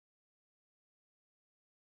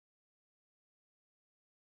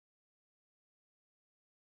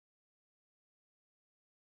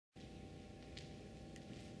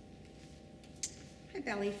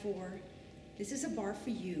Ballet IV. This is a bar for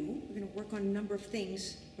you. We're going to work on a number of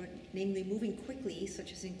things, but namely moving quickly,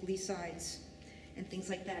 such as in glissades and things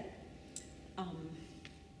like that, after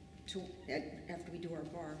we do our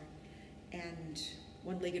bar, and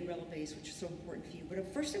one-legged releves, which is so important for you.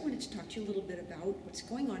 But first I wanted to talk to you a little bit about what's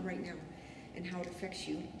going on right now and how it affects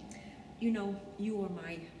you. You know, you are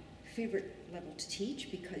my favorite level to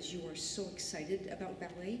teach because you are so excited about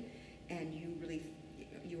ballet, and you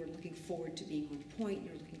are looking forward to being on point.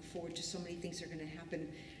 You're looking forward to so many things that are going to happen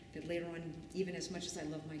that later on, even as much as I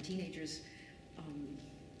love my teenagers,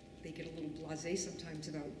 they get a little blasé sometimes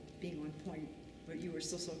about being on point, but you are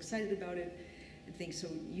still so excited about it and things. So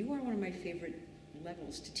you are one of my favorite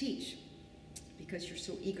levels to teach because you're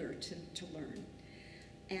so eager to learn.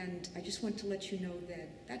 And I just want to let you know that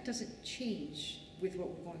that doesn't change with what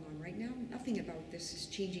we're going on right now. Nothing about this is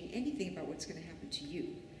changing anything about what's going to happen to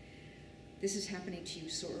you. This is happening to you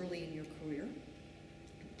so early in your career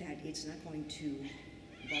that it's not going to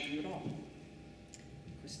bother you at all.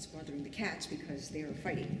 Of course, it's bothering the cats because they are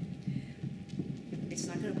fighting. It's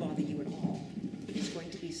not going to bother you at all. It's going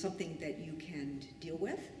to be something that you can deal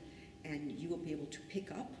with, and you will be able to pick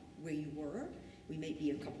up where you were. We may be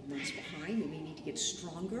a couple months behind. We may need to get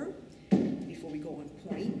stronger before we go on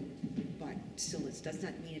point, but still, it does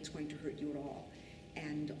not mean it's going to hurt you at all.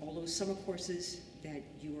 And all those summer courses that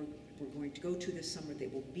we're going to go to this summer, they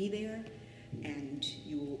will be there, and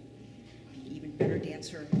you will be an even better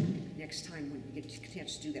dancer next time when you get a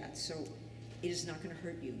chance to do that. So it is not going to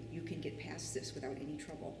hurt you. You can get past this without any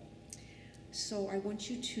trouble. So I want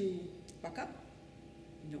you to buck up.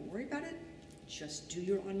 Don't worry about it. Just do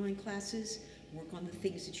your online classes. Work on the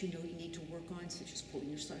things that you know you need to work on, such as pulling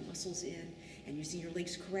your stomach muscles in and using your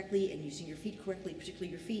legs correctly and using your feet correctly, particularly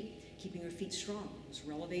your feet, keeping your feet strong. Those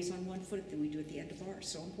releves on one foot that we do at the end of ours,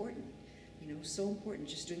 so important. You know, so important.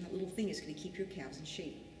 Just doing that little thing is going to keep your calves in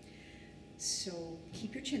shape. So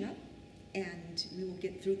keep your chin up, and we will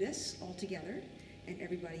get through this all together, and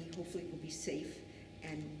everybody hopefully will be safe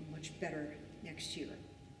and much better next year.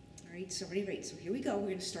 All right, so ready, right. So here we go. We're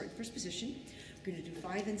going to start in first position. We're going to do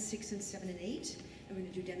 5 and 6 and 7 and 8, and we're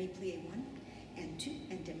going to do demi-plie 1 and 2,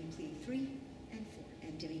 and demi-plie 3 and 4,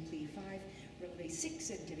 and demi-plie 5, releve 6,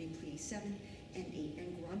 and demi-plie 7 and 8,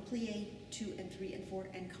 and grand plie 2 and 3 and 4,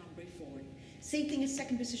 and cambre forward. Same thing in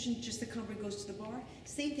second position, just the cambre goes to the bar.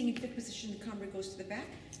 Same thing in fifth position, the cambre goes to the back.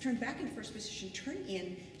 Turn back in first position, turn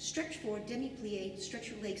in, stretch forward, demi-plie, stretch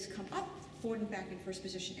your legs, come up, forward and back in first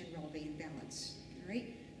position, and releve and balance. All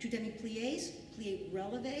right? 2 demi-plies, plie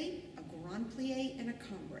releve, a grand plie, and a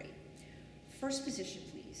cambre. First position,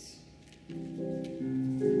 please.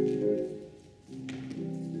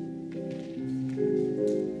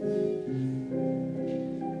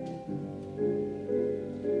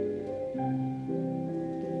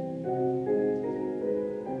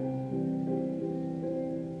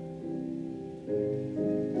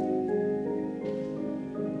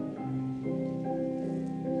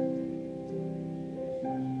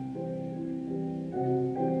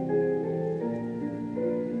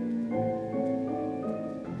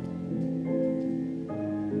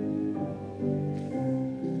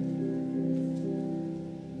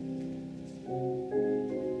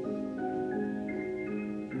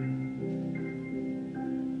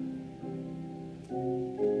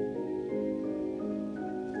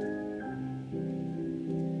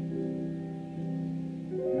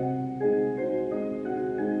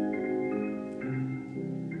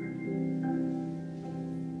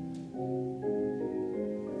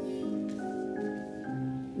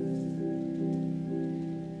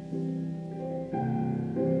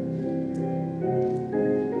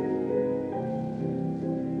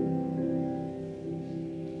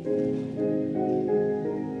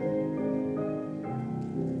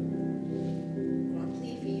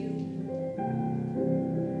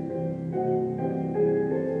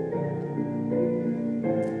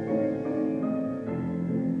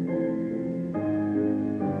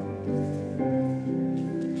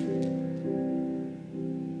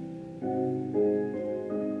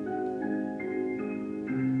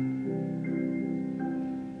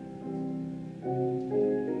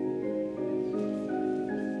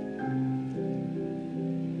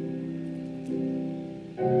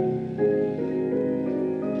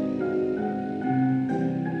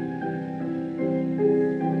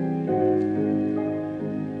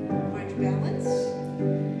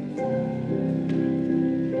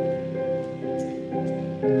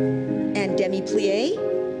 Demi-plie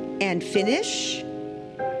and finish.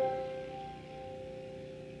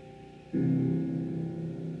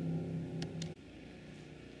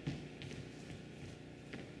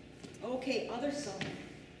 Okay, other side.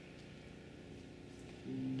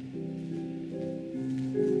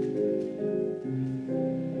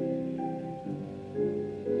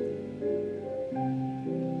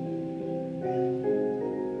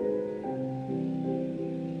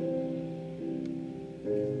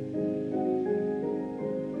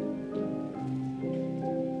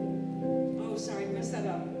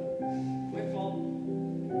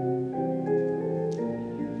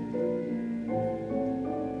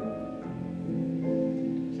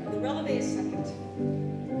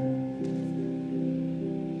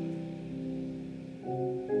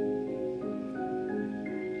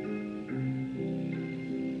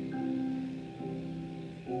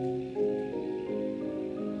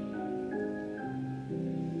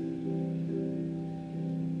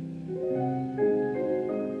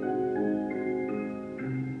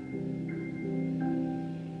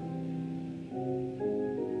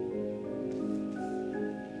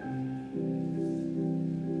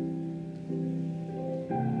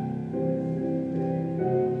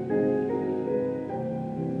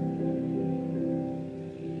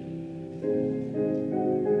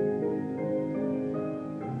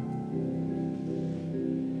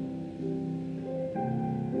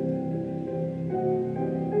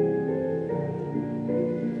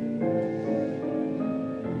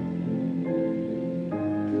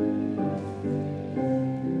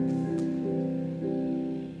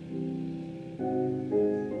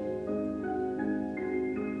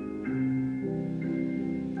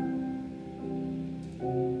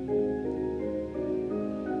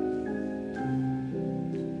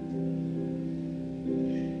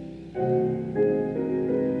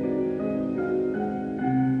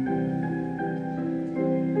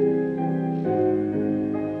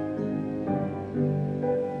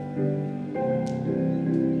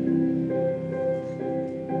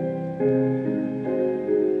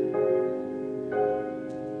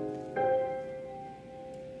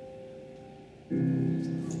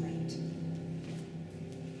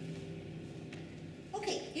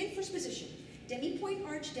 in first position. Demi-point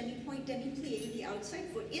arch, demi-point, demi-plie, the outside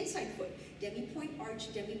foot, inside foot. Demi-point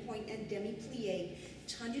arch, demi-point, and demi-plie.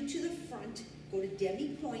 Tendu to the front, go to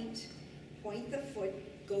demi-point, point the foot,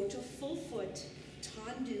 go to full foot,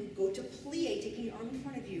 tendu, go to plie, taking your arm in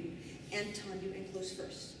front of you, and tendu and close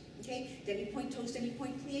first. Okay? Demi-point toes,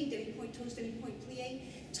 demi-point plie, demi-point toes, demi-point plie.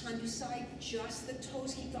 Tendu side, just the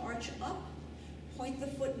toes, keep the arch up. Point the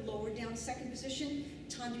foot lower down, second position.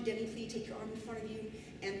 Tendu, demi-plie, take your arm in front of you,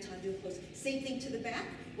 and tendu and close. Same thing to the back.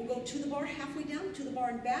 We'll go to the bar halfway down, to the bar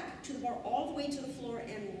and back, to the bar all the way to the floor,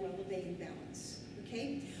 and releve and balance.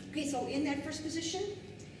 Okay? Okay, so in that first position,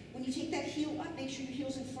 when you take that heel up, make sure your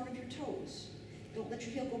heel's in front of your toes. Don't let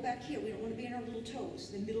your heel go back here. We don't want to be in our little toes.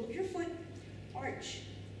 The middle of your foot, arch,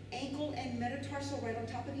 ankle and metatarsal right on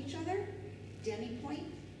top of each other, demi-point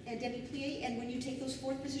and demi-plie, and when you take those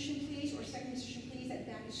fourth position plies or second position plies, that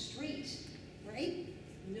back is straight, right?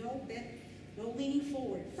 No bend, no leaning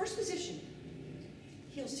forward. First position,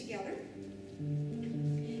 heels together,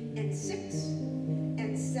 and 6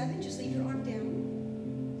 and 7, just leave your arm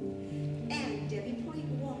down, and demi-point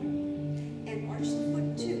 1, and arch the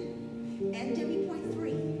foot 2, and demi-point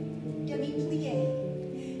 3,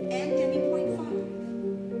 demi-plie, and demi-point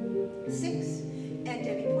 5, 6, and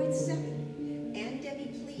demi-point 7, and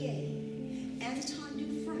demi-plie, and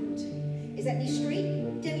tendu front. Is that knee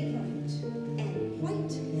straight? Demi-point, and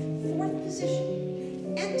point, fourth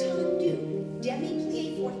position, and tendu,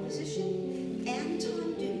 demi-plie, fourth position, and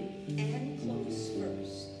tendu, and close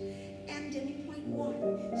first, and demi-point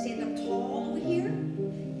 1. Stand up tall over here,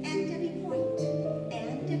 and demi-point,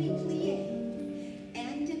 and demi-plie,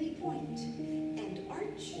 and demi-point, and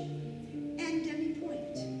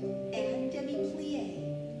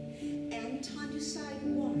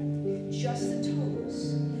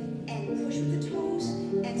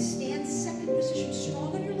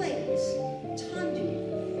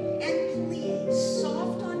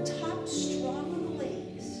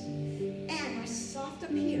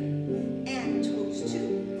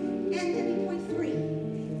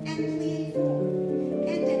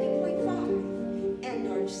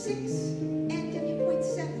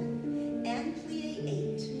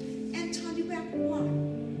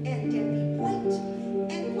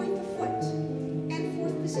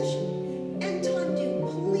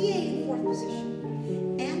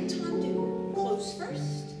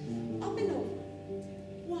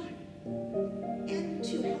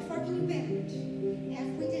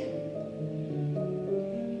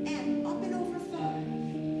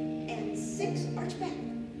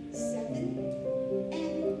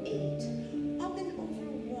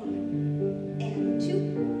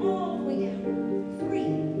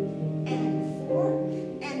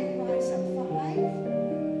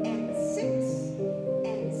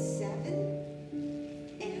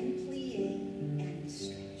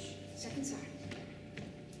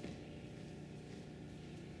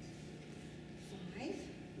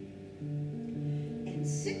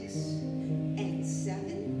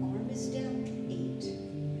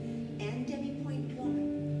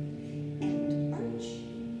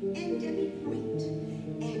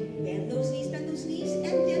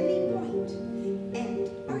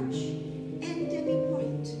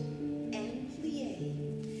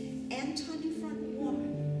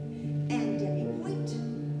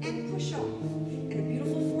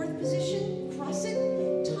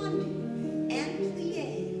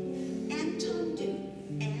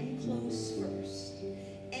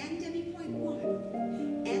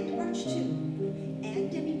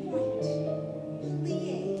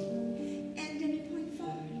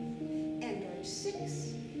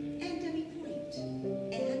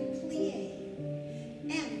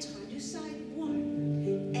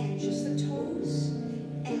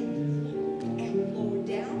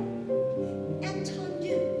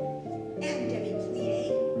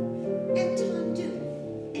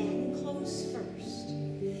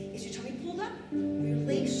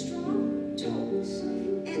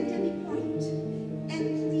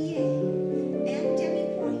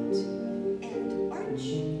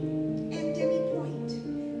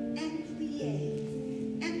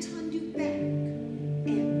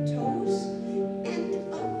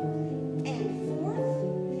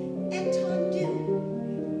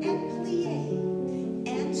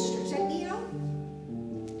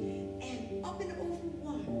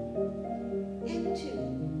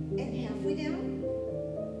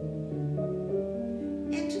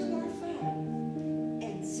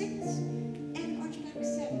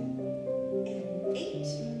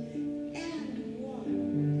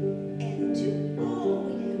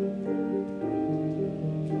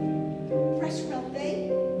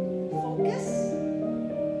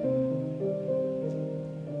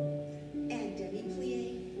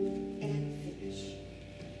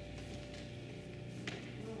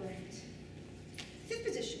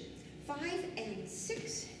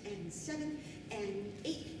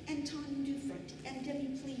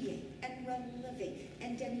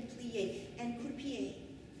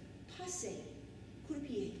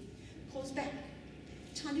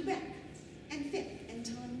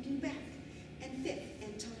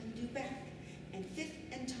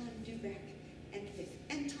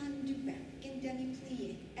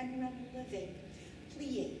and releve,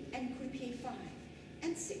 plie, and coup-de-pied 5,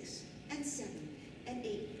 and 6, and 7, and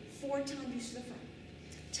 8, 4 tendus to the front,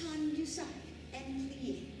 tendu side, and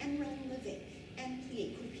plie, and releve, and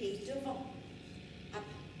plie, coup-de-pied devant, up,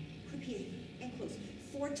 coup-de-pied, and close,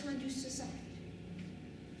 4 tendus to the side.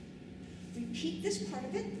 Repeat this part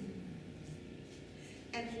of it,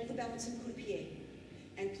 and hold the balance in coup-de-pied,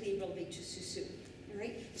 and plie, releve to sous. All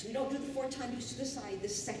right, so we don't do the 4 tendus to the side the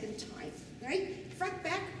second time. All right, front,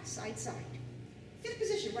 back, side, side. 5th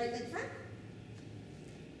position, right leg front.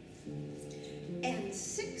 And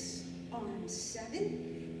 6, arms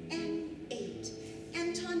 7, and 8.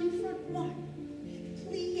 And tendu front 1.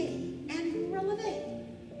 Plie, and releve.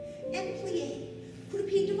 And plie.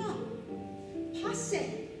 Coup-de-pied devant. Passe.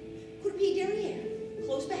 Coup-de-pied derrière.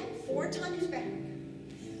 Close back. 4 tendus back.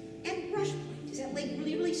 And brush point. Is that leg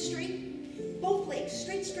really, really straight? Both legs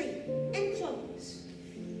straight, straight. And close.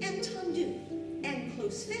 And tendu. And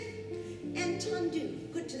close 5th. And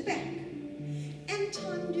tendu. Good to the back. And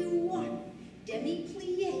tendu 1.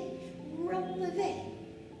 Demi-plie. Releve.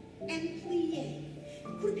 And plie.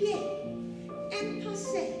 Coup-de-pied. And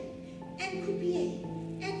passe. And coup-de-pied.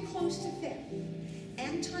 And close to 5th.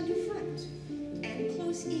 And tendu front. And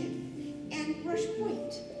close in. And brush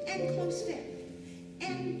point. And close 5th.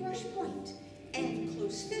 And brush point. And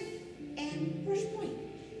close 5th. And brush point.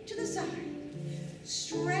 To the side.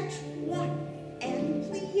 Stretch 1. And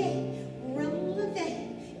plie. Releve.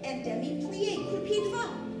 And demi-plie. Coup-de-pied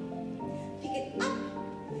devant. Pick it up.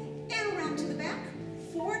 And around to the back.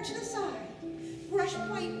 4 to the side. Brush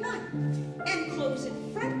point 1. And close it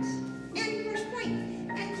front. And brush point.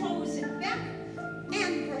 And close it back.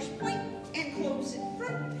 And brush point. And close it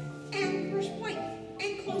front. And brush point.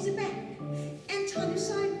 And close it back. And tendu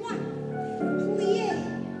side 1. Plie.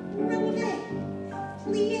 Releve.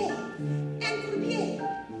 Plie. And coup-de-pied.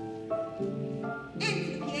 And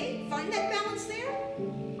coup-de-pied. Find that balance there.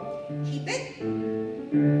 Keep it.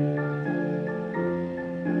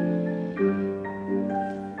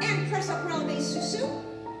 And press up releve sous.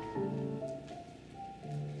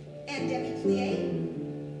 And demi-plie.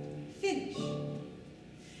 Finish.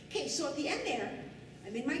 Okay, so at the end there,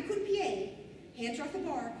 I'm in my coup-de-pied, hands are off the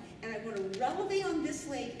bar, and I want to releve on this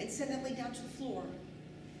leg and send that leg down to the floor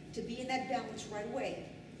to be in that balance right away.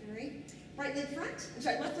 All right? Right leg front, I'm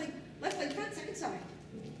sorry, left leg front, second side.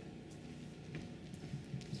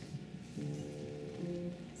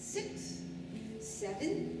 6,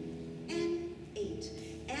 7, and 8.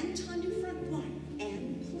 And tendu front 1.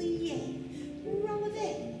 And plie.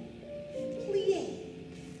 Releve. Plie.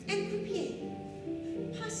 And coup-de-pied.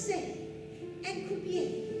 Passe. And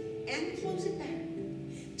coup-de-pied. And close it back.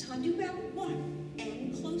 Tendu back 1.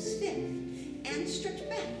 And close 5th. And stretch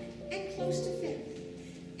back. And close to 5th.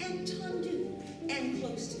 And tendu. And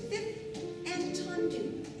close to 5th. And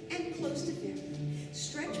tendu. And close to 5th.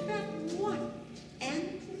 Stretch back 1.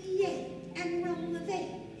 And plie. And releve.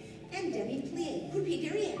 And demi-plie. Coup-de-pied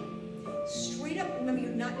derrière. Straight up. Remember,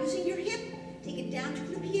 you're not using your hip. Take it down to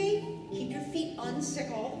coup-de-pied. Keep your feet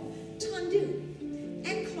unsickle. Tendu.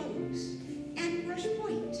 And close. And brush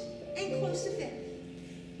point. And close to 5th.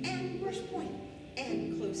 And brush point.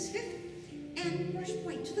 And close 5th. And brush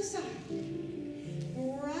point to the side.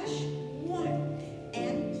 Brush 1.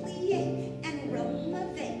 And plie. And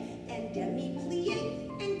releve. And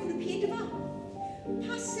demi-plie. And coup-de-pied devant.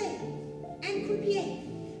 Passe. And coup-de-pied.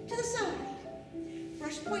 To the side.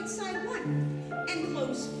 Brush point side 1. And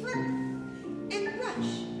close front. And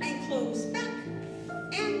brush. And close back.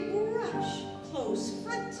 And brush. Close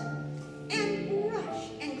front. And brush.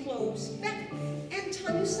 And close back. And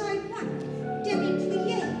tendu side 1.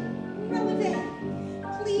 Demi-plie. Releve.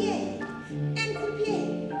 Plie. And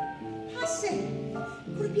coup-de-pied. Passe.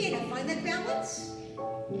 Coup-de-pied. Now find that balance.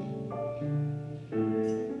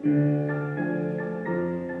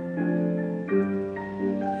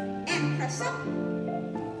 And press up.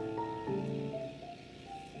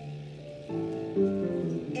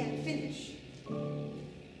 And finish.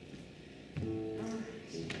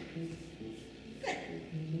 Good.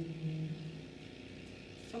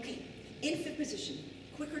 Okay, in 5th position,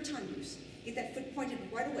 quicker tendus. Get that foot pointed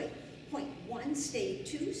right away. Point 1, stay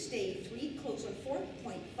 2, stay 3, close on 4,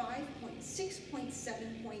 point 5, point 6, point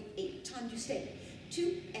 7, point 8. Tendu stay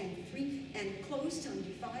 2 and 3 and close.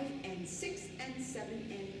 Tendu 5 and 6 and 7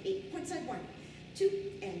 and 8. Point side 1,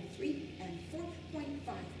 2 and 3 and 4, point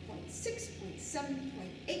 5, point 6, point 7,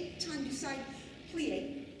 point 8. Tendu side,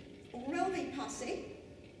 plie, releve, passe,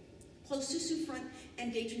 close sous front,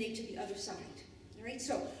 and déjeuner to the other side. All right,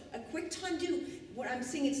 so a quick tendu. What I'm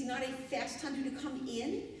saying, it's not a fast tendu to come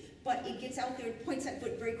in, but it gets out there, points that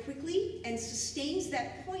foot very quickly, and sustains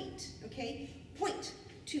that point, okay? Point,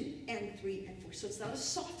 2 and 3 and 4. So it's not a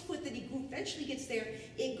soft foot that he eventually gets there.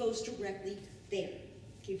 It goes directly there.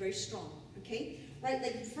 Okay, very strong. Okay, right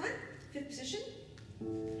leg in front, 5th position.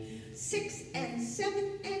 6 and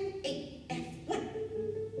 7 and 8 and 1.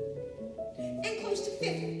 And close to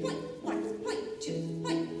 5th. Point 1, point 2,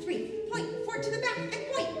 point 3, point 4 to the back and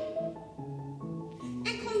point.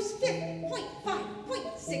 And close 5th. Point 5,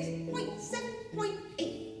 point 6, point 7, point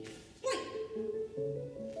 8. Point.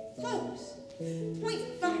 Close. Point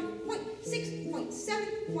 5, point 6, point 7,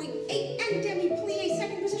 point 8. And demi-plie,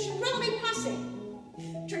 2nd position. Releve passe.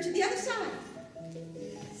 Turn to the other side.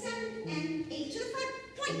 7 and 8 to the front.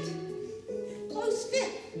 Point. Close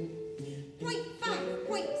 5th. Point 5,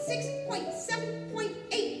 point 6, point 7, point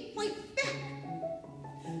 8, point back.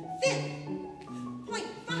 5th. Point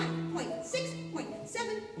 5, point 6, point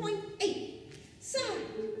 7, point 8. Side.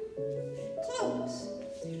 Close.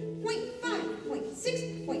 Point 5, point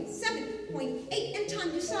 6, point 7, point 8. And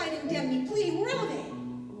time to side and demi-plie, releve.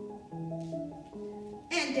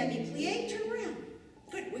 And demi-plie, turn around.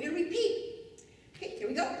 Good, we're going to repeat. Okay, here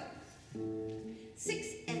we go. 6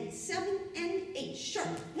 and 7 and 8,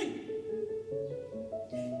 sharp, 1.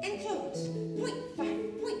 And close, point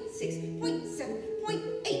 5, point 6, point 7, point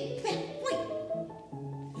 8, back, point.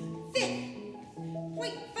 5th,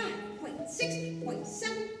 point 5, point 6, point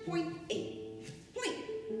 7, point 8, point.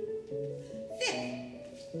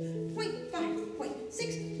 5th, point 5, point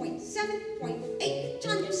 6, point 7, point 8.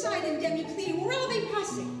 Time to side and demi-plie, releve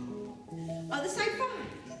passe. Other side, 5,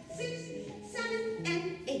 6, 7,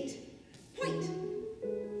 and 8. Point.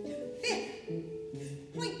 5th.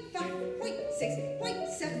 Point 5, point 6, point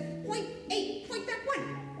 7, point 8. Point back 1.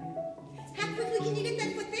 How quickly can you get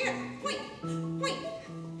that foot there? Point, point,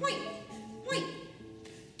 point, point.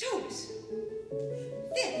 Toes.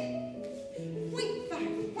 5th. Point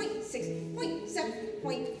 5, point 6, point 7,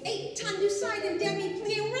 point 8. Time to side and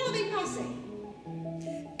demi-plie, releve passe.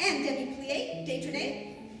 And demi-plie,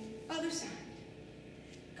 détourné, other side.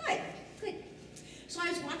 Good, good. So I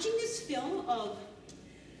was watching this film of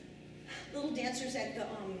little dancers at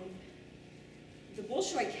the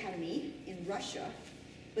Bolshoi Academy in Russia,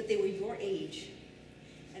 but they were your age.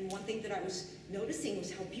 And one thing that I was noticing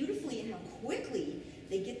was how beautifully and how quickly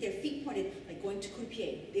they get their feet pointed, like going to coup de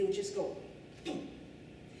pied. They would just go, boom.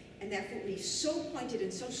 And that foot would be so pointed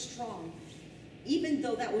and so strong, even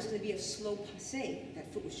though that was going to be a slow passe,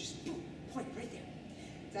 that foot was just boom, point right there.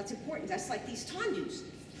 That's important. That's like these tendus,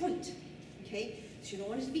 point. Okay? So you don't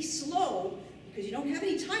want it to be slow because you don't have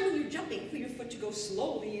any time when you're jumping for your foot to go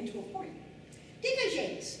slowly into a point.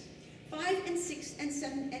 Dégagés. 5 and 6 and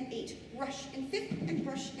 7 and 8. Rush and 5th and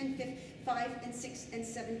brush and 5th. 5 and 6 and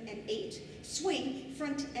 7 and 8. Swing,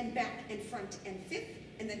 front and back and front and 5th.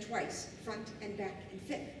 And then twice, front and back and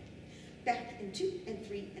 5th. Back and 2 and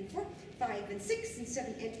 3 and 4. 5 and 6 and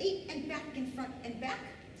 7 and 8. And back and front and back.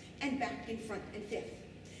 And back and front and 5th.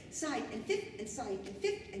 Side and 5th, and side and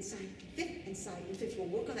 5th, and side and 5th, and side and 5th. We'll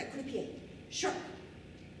work on that coup de pied. Sharp.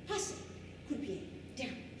 Passe. Coup de pied.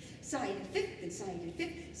 Down. Side and 5th, and side and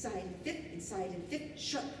 5th, side and 5th, and side and 5th.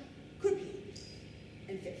 Sharp. Coup de pied.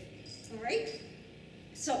 And 5th. All right?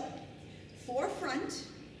 So, 4 front,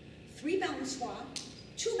 3 balançois,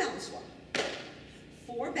 2 balançois.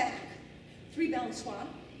 4 back, 3 balançois,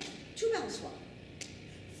 2 balançois.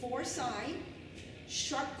 4 side,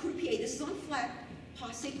 sharp coup de pied. This is on flat.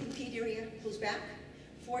 Passe, coup de pied area, close back.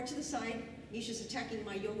 4 to the side. Misha's attacking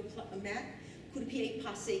my yoga mat. Coup de pied,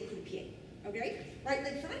 passe, coup de pied. Okay? Right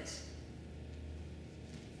leg front.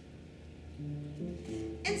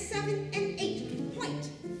 And 7 and 8. Point.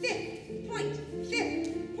 5th. Point.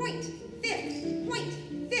 5th. Point. 5th. Point.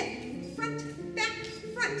 5th. Front. Back.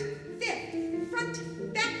 Front. 5th. Front.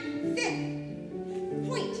 Back. 5th.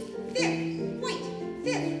 Point. 5th. Point.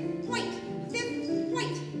 5th. Point. 5th.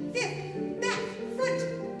 Point. 5th. Back. Front.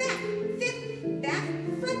 Back. 5th. Back.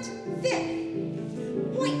 Front. 5th.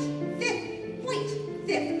 Point. 5th. Point.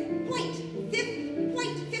 5th. Point. 5th.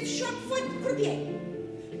 Point. 5th. Sharp foot. Coup de pied.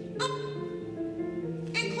 Up.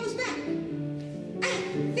 And close back. And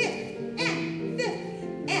 5th. And 5th.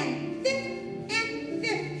 And 5th. And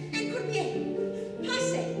 5th. And coup de pied.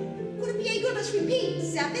 Passe. Coup de pied. Good. Let's repeat.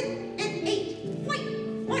 7 and 8. Point.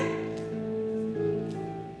 1.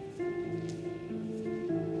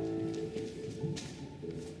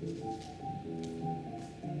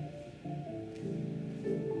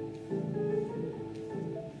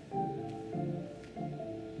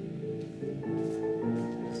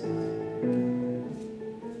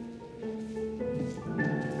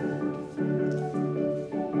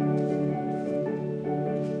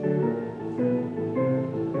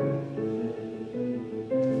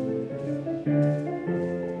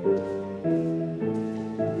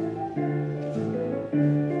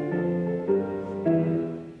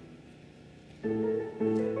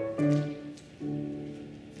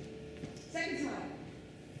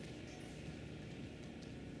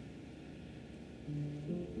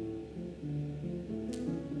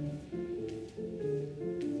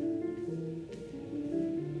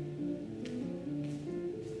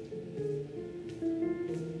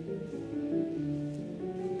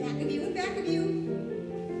 Back of you and back of you.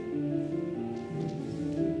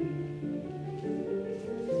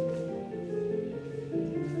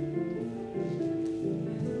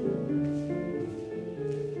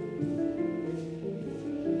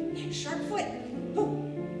 Sharp foot. Boom.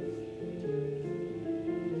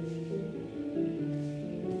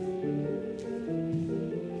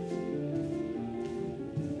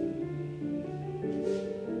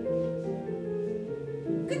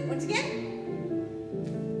 Good. Once again.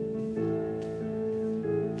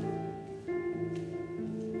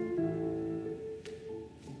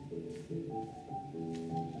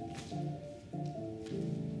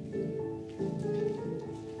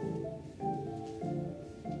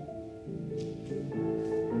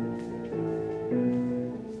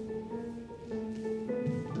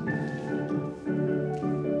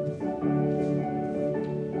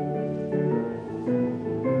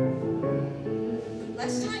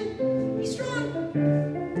 Last time. Be strong.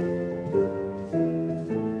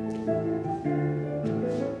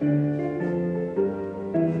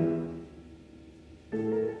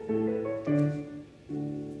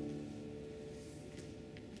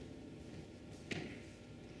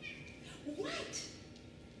 What?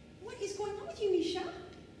 What is going on with you, Misha?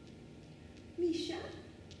 Misha?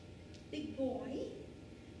 Big boy?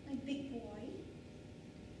 My big boy?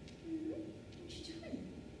 What you doing?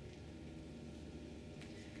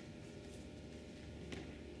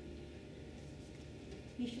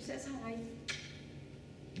 Misha says hi.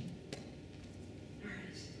 All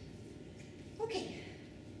right. Okay.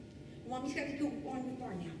 Mommy's got to go on with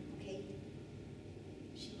Barre now, okay?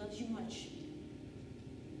 She loves you much.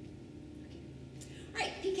 Okay. All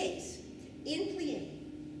right, PKs. In plie.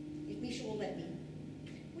 If Misha will let me.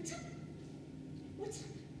 What's up? What's up?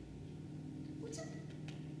 What's up?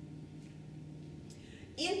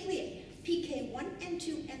 In plie. PK 1 and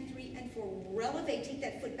 2 and 3 and 4. Releve. Take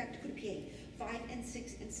that foot back to coup de pied. 5 and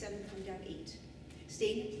 6 and 7, come down 8.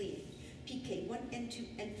 Stay in plie. PK 1 and 2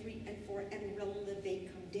 and 3 and 4 and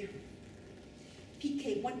releve, come down.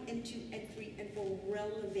 PK 1 and 2 and 3 and 4,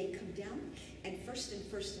 releve, come down. And first and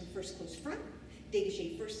first and first close front.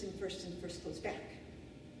 Dégagé first and first and first close back.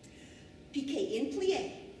 PK in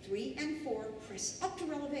plie. 3 and 4, press up to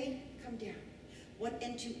releve, come down. 1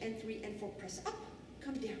 and 2 and 3 and 4, press up,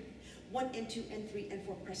 come down. 1 and 2 and 3 and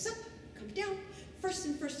 4, press up, come down. First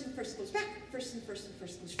and first and first goes back. First and first and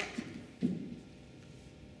first goes front.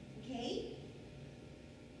 Okay?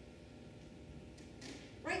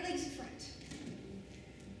 Right legs in front.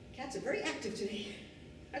 Cats are very active today.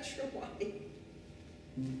 Not sure why.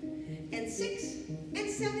 And 6 and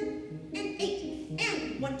 7 and 8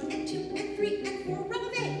 and 1 and 2 and 3 and 4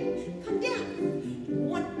 releve. Come down.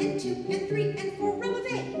 1 and 2 and 3 and 4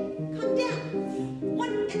 releve. Come down. 1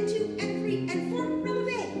 and 2 and 3 and 4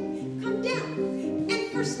 releve. Come down.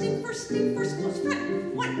 And first and first and first close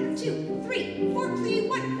front. 1, 2, 3, 4 plie.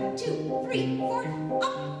 1, 2, 3, 4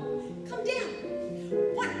 up. Come down.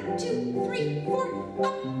 1, 2, 3, 4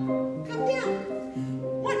 up. Come down.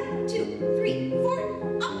 1, 2, 3, 4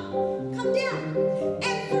 up. Come down.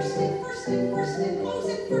 And first and first and first and close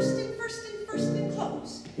and first and first and first and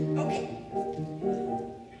close. Okay.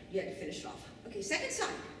 You had to finish it off. Okay, second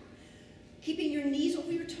side. Keeping your knees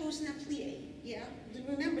over your toes in that plie. Yeah,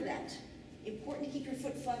 remember that. Important to keep your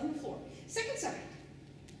foot flat on the floor. Second side.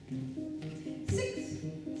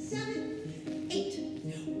 6, 7, 8.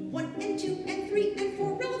 1 and 2 and 3 and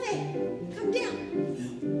 4 releve. Come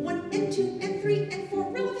down. 1 and 2 and 3 and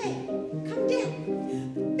 4 releve. Come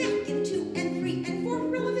down. Back in 2 and 3 and 4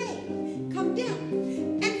 releve. Come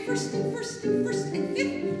down. And first and first and first and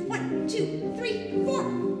fifth. 1, 2, 3, 4.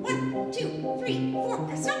 1, 2, 3, 4.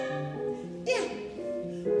 Press up. Down.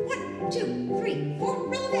 1, 2, 3, 4.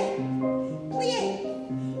 Releve. Plie.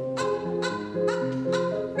 Up, up, up, up.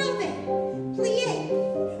 Releve.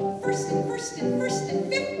 Plie. First and first and first and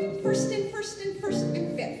fifth. First and first and first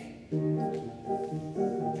and fifth.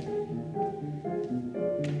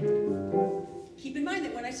 Keep in mind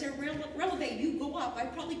that when I say releve, you go up. I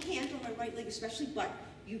probably can't on my right leg especially, but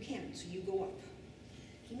you can, so you go up.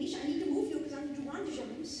 Okay, Misha, I need to move you because I'm going to do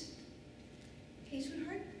ronde-jambs. Okay,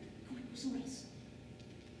 sweetheart? Come on, go somewhere else.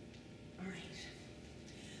 All right.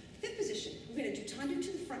 Fifth position, we're going to do tendu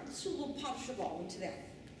to the front. Let's do a little pas de cheval into that.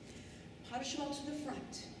 Pas de cheval to the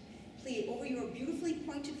front. Plie over your beautifully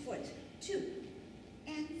pointed foot. 2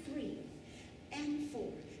 and 3 and 4.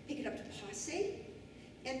 Pick it up to passe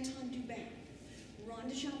and tendu back.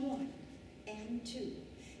 Ronde-jambe 1 and 2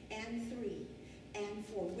 and 3 and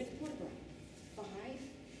 4 with port de bras.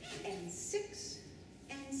 5 and 6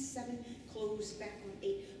 and 7. Close back on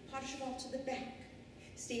 8. Pas de cheval to the back.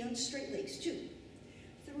 Stay on straight legs. 2,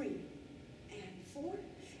 3, and 4.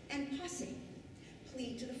 And passe.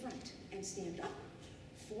 Plie to the front and stand up.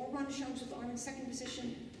 4 ronde-jambes with the arm in second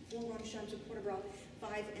position. 4 ronde-jambes with port de bras.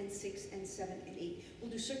 5 and 6 and 7 and 8.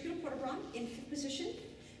 We'll do circular port de bras in 5th position.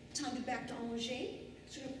 Tendu back to allongé.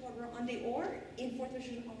 Circular port de bras en dehors in 4th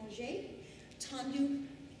position allongé. Tendu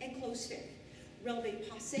and close 5th. Relevé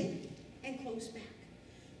passe and close back.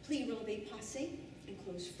 Plie relevé passe and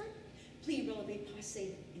close front. Plie relevé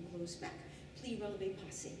passe and close back. Plie relevé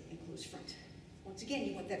passe and close front. Once again,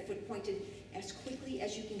 you want that foot pointed as quickly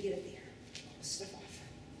as you can get it there. I'll step off.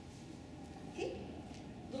 Okay,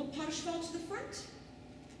 little pas de cheval to the front.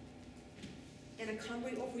 And a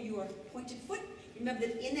cambrai over your pointed foot. Remember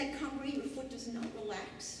that in that cambrai, your foot does not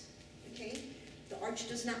relax. Okay, the arch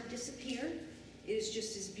does not disappear. It is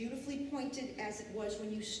just as beautifully pointed as it was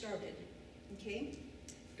when you started. Okay,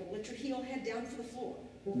 don't let your heel head down for the floor.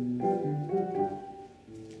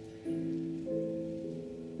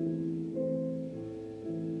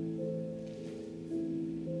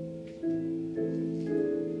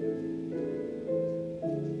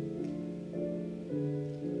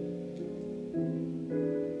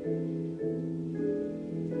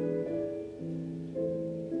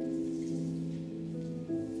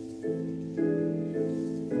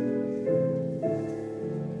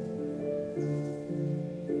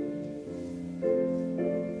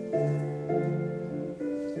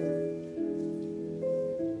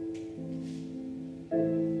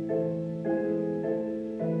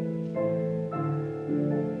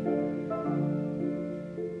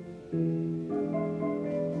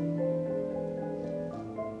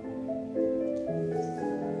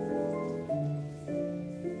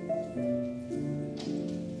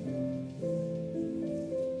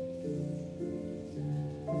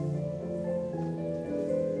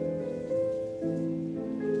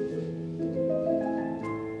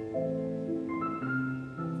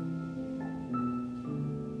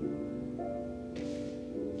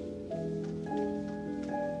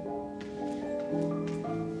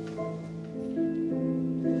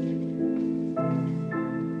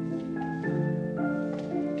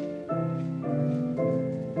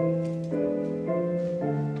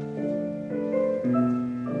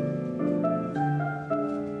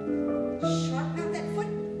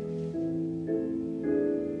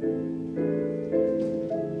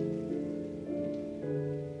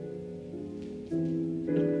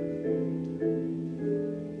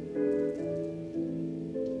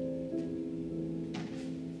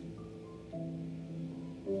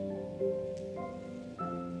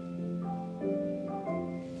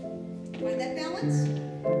 Find that balance.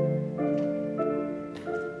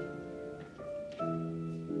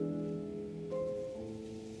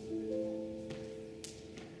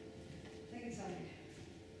 Take it aside.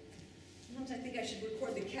 Sometimes I think I should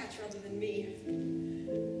record the cats rather than me.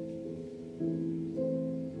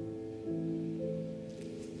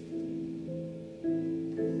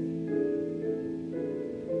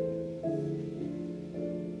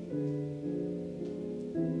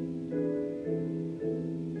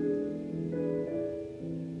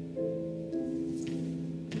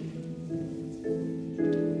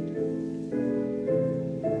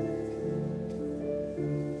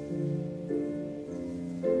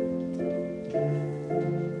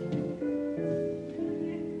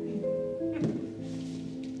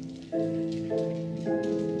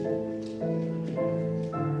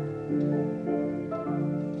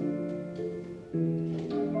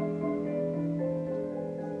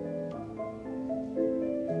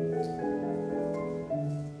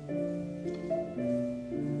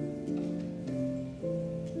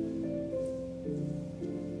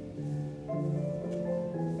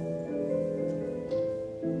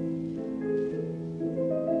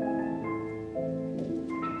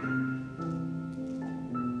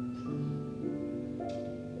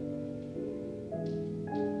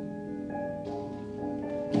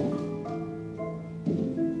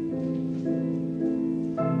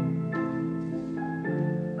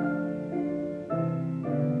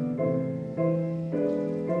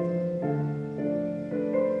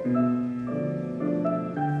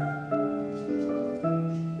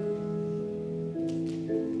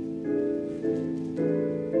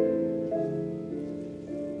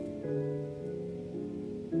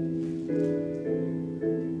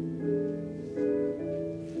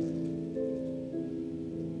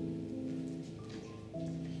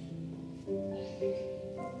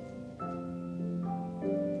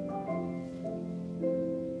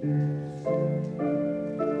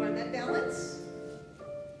 Find that balance.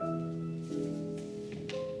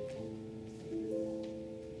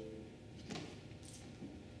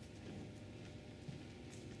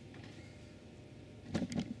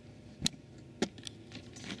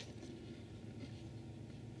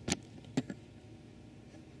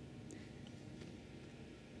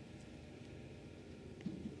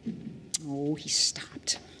 Oh, he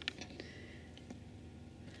stopped.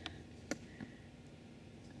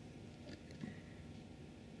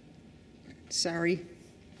 Sorry.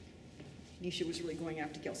 Nisha was really going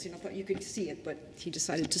after Kelsey, and I thought you could see it, but he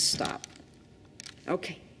decided to stop.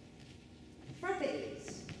 Okay.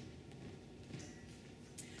 Frappes.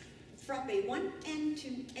 Frappe 1 and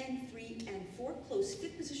 2 and 3 and 4. Close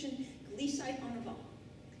fifth position. Glissade en avant.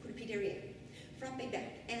 Coup de pied derrière. Frappe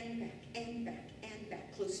back and back and back and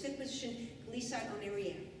back. Close fifth position. Glissade en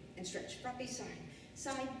arrière. And stretch. Frappe side.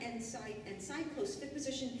 Side and side and side. Close fifth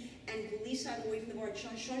position. And glissade away from the bar.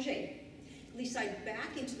 Changer. Glissade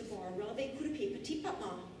back into the bar. Releve. Coup de pied. Petit pas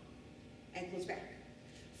main. And close back.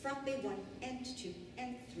 Frappe 1 and 2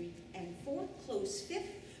 and 3 and 4. Close fifth.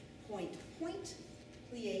 Point, point.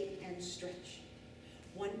 Plie and stretch.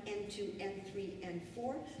 1 and 2 and 3 and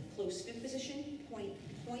 4. Close fifth position. Point,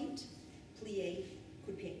 point. Plie,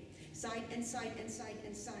 coup de pied. Side and side and side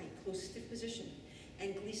and side. Close fifth position.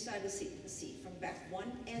 And glissade, let's see, from back.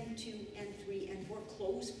 1 and 2 and 3 and 4.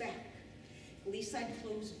 Close back. Glissade,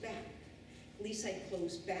 close back. Glissade,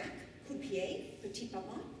 close back. Coup de pied, petit pas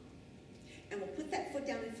main. And we'll put that foot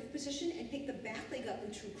down in fifth position and pick the back leg up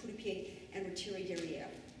into coup de pied and retire derrière.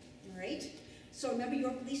 All right? So remember,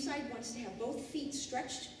 your glissade wants to have both feet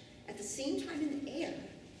stretched at the same time in the air.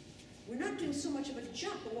 We're not doing so much of a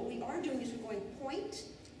jump, but what we are doing is we're going point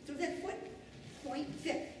through that foot, point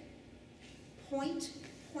fifth. Point,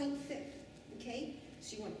 point fifth. Okay?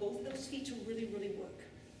 So you want both of those feet to really, really work.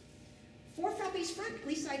 4 frappes front,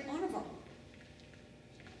 glissade en avant.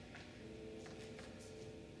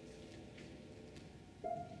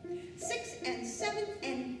 6 and 7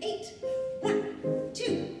 and 8. 1,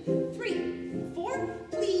 2, 3, 4.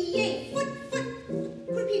 Plie, foot, foot.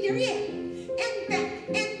 Coup de pied derrière. And back,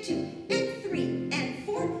 and 2, and 3, and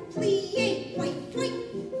 4. Plie, point, point.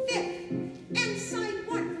 Fifth. And side.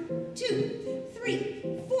 1, 2,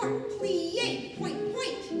 3, 4. Plie, point,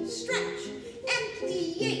 point. Stretch. And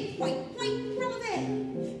plie, point, point.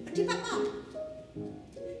 Releve. Petit pas main.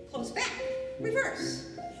 Close back. Reverse.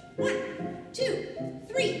 1, 2,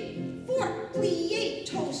 3, 4. Plie,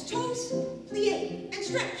 toes, toes. Plie and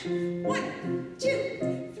stretch. 1,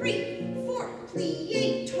 2, 3, 4.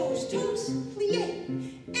 Plie, toes, toes. Plie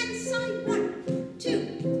and side. 1,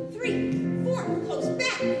 2, 3, 4. Close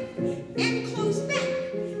back and close back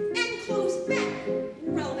and close back.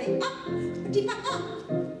 Releve up. Petit pas up.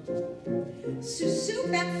 Sous,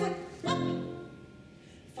 back foot up.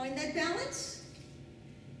 Find that balance.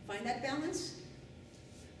 Find that balance.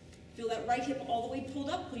 Feel that right hip all the way pulled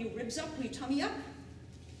up. Pull your ribs up. Pull your tummy up.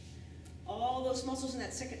 All those muscles in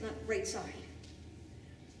that second right side.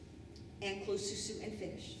 And close sous and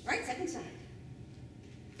finish. All right, second side.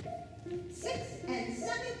 6 and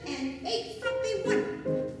 7 and 8. Frappe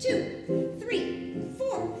 1, 2, 3,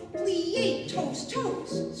 4. Plie, toes,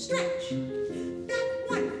 toes. Stretch. Back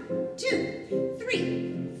 1, 2,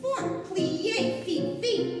 3, 4. Plie, feet,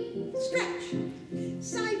 feet. Stretch.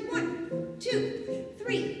 Side 1, 2,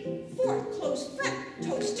 3, 4. Close front.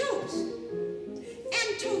 Toes, toes.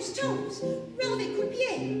 And toes, toes. Releve coup de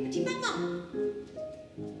pied. Petit pas main.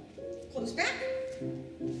 Close back.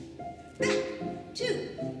 Back. 2,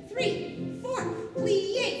 3, 4.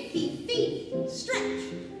 Plie, feet, feet. Stretch.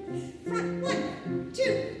 Front. 1,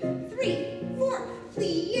 2, 3, 4.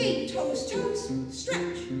 Plie, toes, toes.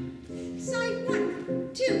 Stretch. Side. 1,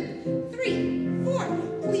 2, 3, 4.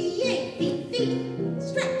 Plie, feet, feet.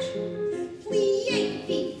 Stretch. Plie,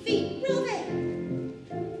 feet, feet. Releve.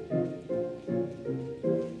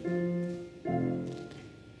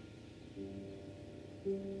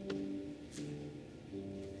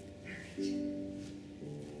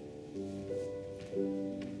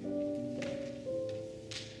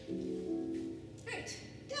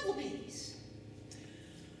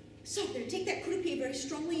 So we're going to take that coup de pied very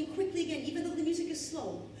strongly and quickly again, even though the music is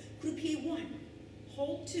slow. Coup de pied 1,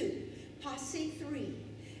 hold 2, passe 3,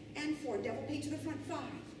 and 4, devil pay to the front 5,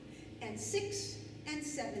 and 6, and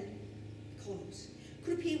 7, close.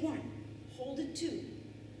 Coup de pied 1, hold it 2,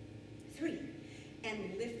 3,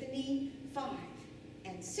 and lift the knee 5,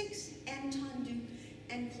 and 6, and tendu,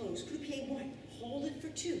 and close. Coup de pied 1, hold it for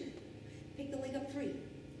 2, pick the leg up 3,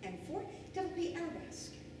 and 4, devil pay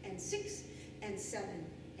arabesque, and 6, and 7,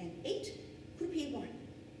 and 8, coup de pied 1,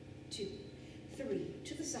 2, 3,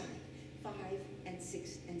 to the side, 5, and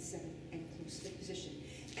 6, and 7, and close the position.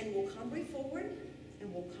 And we'll cambre forward,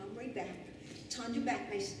 and we'll cambre back. Tendu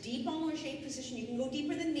back, nice deep allongé position. You can go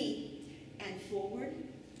deeper than me. And forward,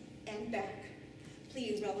 and back.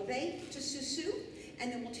 Plie releve to sous,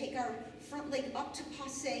 and then we'll take our front leg up to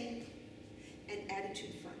passe, and add it to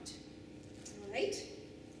the front. All right?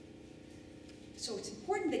 So it's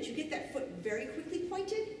important that you get that foot very quickly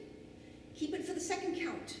pointed. Keep it for the second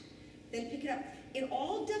count. Then pick it up. In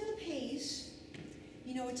all développés,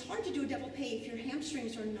 you know, it's hard to do a développé if your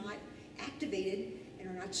hamstrings are not activated and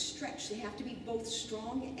are not stretched. They have to be both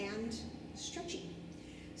strong and stretchy.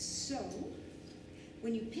 So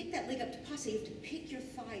when you pick that leg up to passe, you have to pick your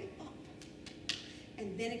thigh up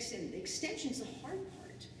and then extend. The extension is the hard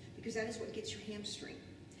part because that is what gets your hamstring.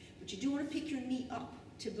 But you do want to pick your knee up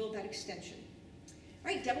to build that extension.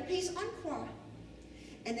 All right, développés en croix.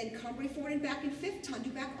 And then cambré forward and back in fifth,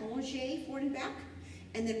 tendu back, allongé forward and back,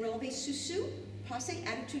 and then relevé sous, passe,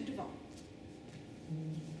 attitude devant.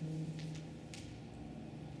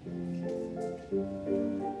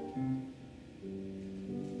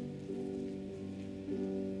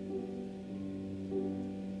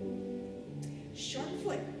 Sharp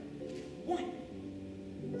foot, 1,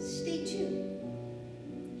 stay 2,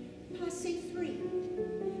 passe 3,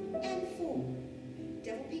 and 4,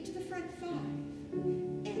 développé to the front 5,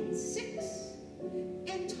 and 6,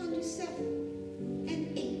 and tendu 7,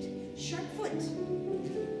 and 8, sharp foot,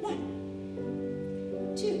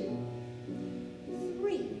 1, 2,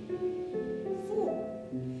 3, 4,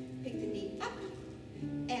 pick the knee up,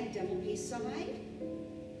 and développé side,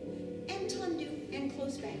 and tendu, and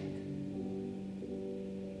close back.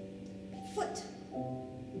 Foot,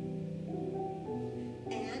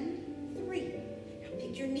 and 3. Now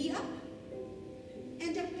pick your knee up,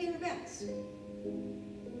 and développé reverse,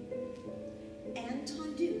 and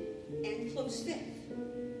tendu, and close fifth,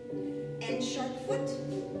 and sharp foot,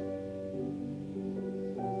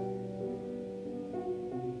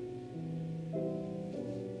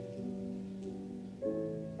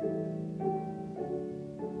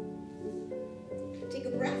 take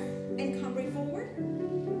a breath, and cambré forward,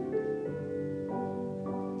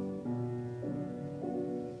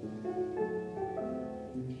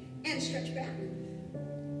 and stretch back.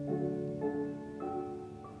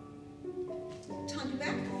 Tendu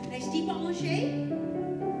back. Nice deep allongé.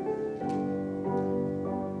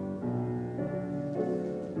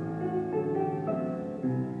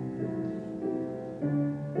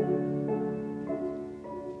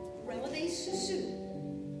 Relevé sous.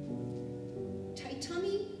 Tight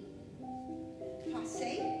tummy.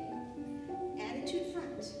 Passe. Attitude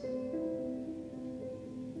front.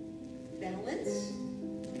 Balance.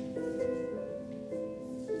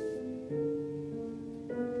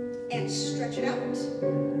 And stretch it out.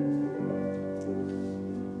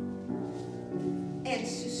 And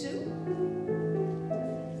sous.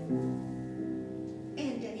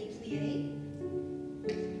 And demi-plie.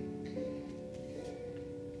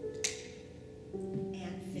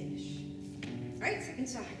 And finish. All right, second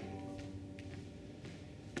side.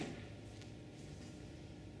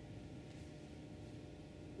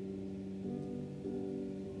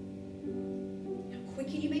 How quick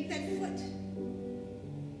can you make that foot?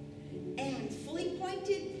 And fully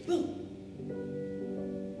pointed, boom.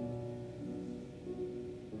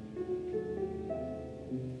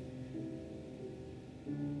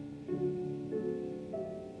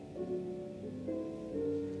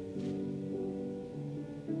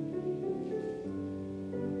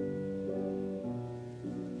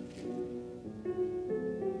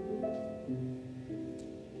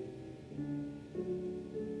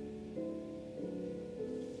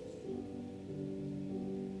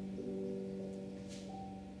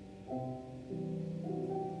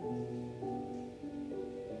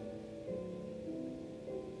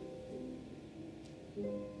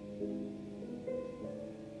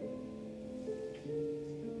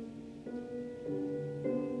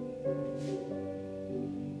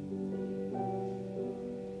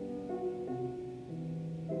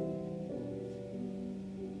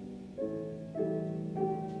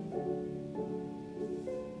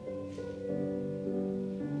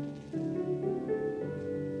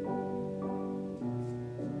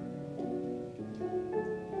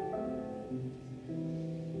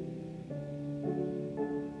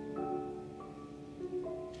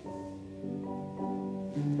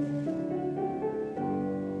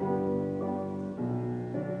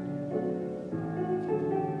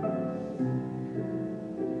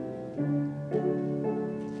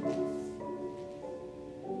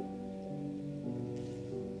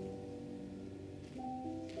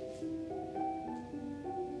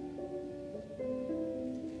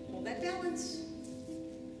 Balance.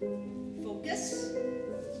 Focus.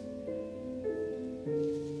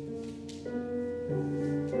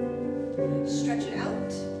 Stretch it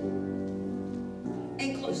out.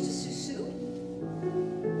 And close to sous.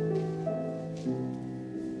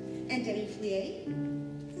 And demi-plie.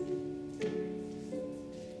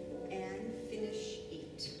 And finish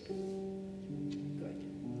 8.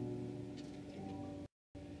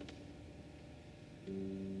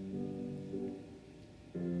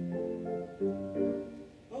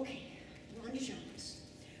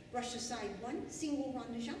 brush aside one, single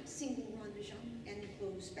rond de jambe, and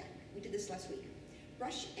close back. We did this last week.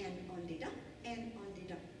 Brush and on de dam, and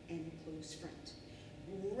close front.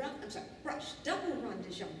 Brush, double rond de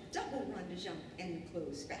jambe, and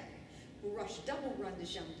close back. Brush, double rond de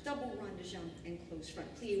jambe, and close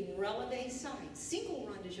front. Plie, releve side, single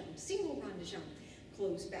rond de jambe,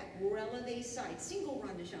 close back. Releve side, single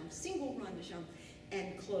rond de jambe,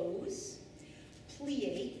 and close.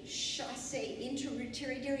 Plie, chasse,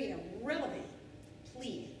 interrotary derrière, releve,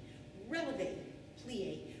 plie, releve,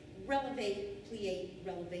 plie, releve, plie,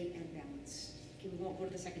 releve, and balance. Okay, we won't go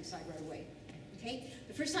to the second side right away. Okay,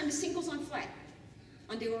 the first time is singles on flat,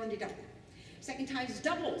 on de or on de dam. Second time is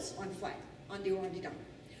doubles on flat, on de or on de dam.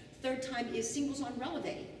 Third time is singles on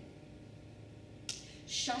releve.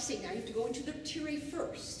 Chasse, now you have to go into the retiré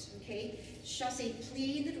first, okay? Chasse,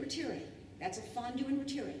 plie in the retiré. That's a fondue in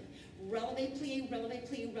retiré. Releve, plie, releve,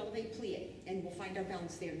 plie, releve, plie. And we'll find our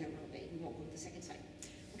balance there in that releve. We won't go to the second side.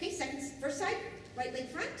 Okay, first side, right leg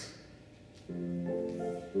front.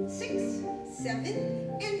 6, 7,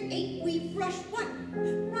 and 8. We brush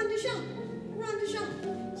 1. Rond de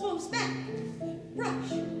jambe, close back.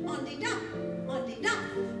 Brush, on de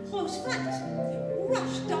dam, close front.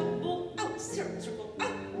 Brush, double out, circle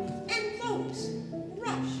out, and close.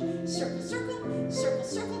 Brush,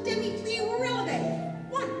 circle, demi-plie, releve.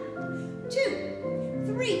 1, 2,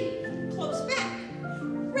 3, close back.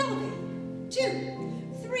 Releve.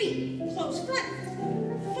 2, 3, close front.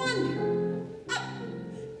 Fondue. Up,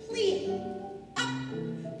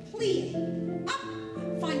 plie, up.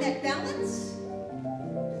 Find that balance.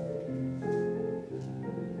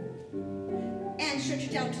 And stretch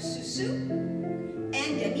it down to sous-sus. And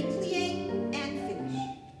demi-plie, and finish.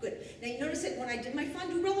 Good. Now you notice that when I did my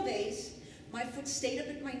fondue releves, my foot stayed up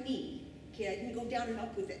at my knee. Okay, I didn't go down and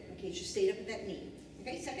up with it. Okay, it just stayed up at that knee.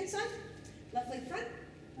 Okay, second side, left leg front.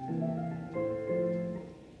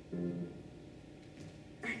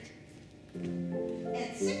 All right.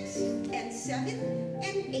 And 6, and 7,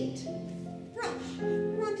 and 8. Brush,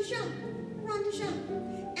 rond de jambe,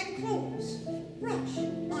 and close. Brush,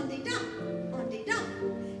 on de dam,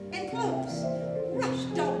 and close. Brush,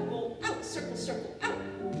 double out, circle out.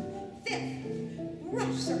 5th,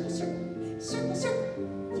 brush, circle.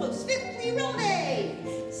 Close 5th, plie,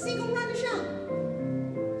 releve. Single rond de jambe.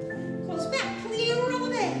 Close back, plie,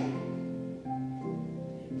 releve.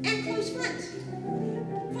 And close front.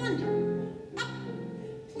 Fondue. Up,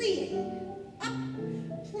 plie,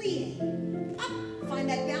 up. Find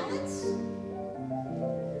that balance.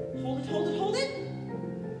 Hold it.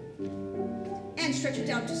 And stretch it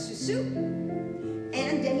down to sous-sus.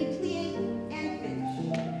 And demi-plie, and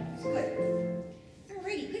finish. Good.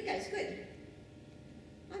 Alrighty, good guys, good.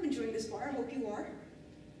 I'm enjoying this bar, I hope you are.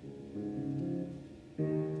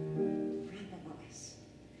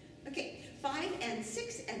 Okay, 5 and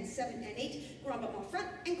 6 and 7 and 8. Grand battement front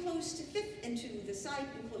and close to 5th and to the side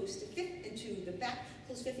and close to 5th and to the back.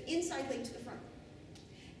 Close 5th inside leg to the front.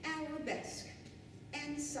 Arabesque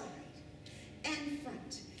and side and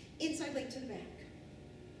front. Inside leg to the back.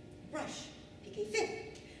 Brush, piqué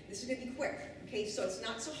 5th. This is going to be quick. Okay, so it's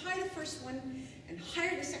not so high the first one and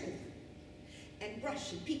higher the second one. And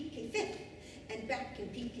brush and piqué 5th, and back and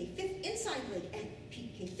piqué 5th, inside leg and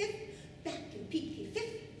piqué 5th, back and piqué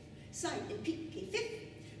 5th, side and piqué 5th,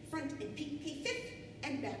 front and piqué 5th,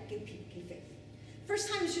 and back and piqué 5th. First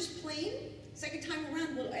time is just plain. Second time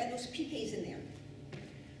around, we'll add those piqués in there.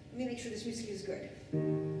 Let me make sure this music is good.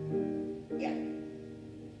 Yeah.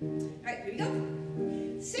 All right, here we go.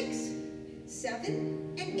 6,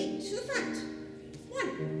 7, and 8 to the front. 1,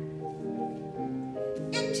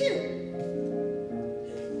 and 2.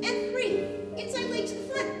 And 3, inside leg to the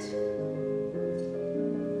front.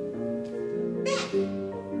 Back.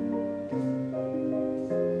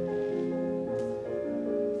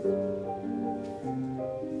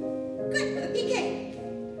 Good, with a piqué.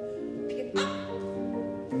 Pick it up.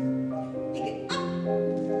 Pick it up.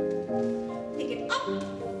 Pick it up.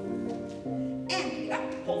 And pick it up.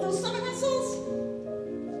 Hold those stomach muscles.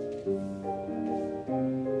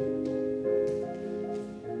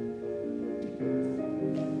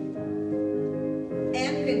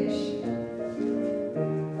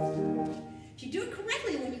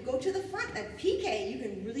 PK, you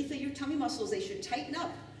can really feel your tummy muscles. They should tighten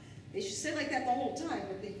up. They should sit like that the whole time,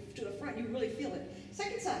 but they, to the front, you really feel it.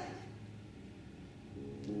 Second side.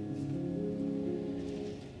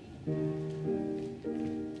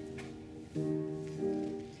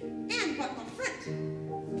 And bottom up front.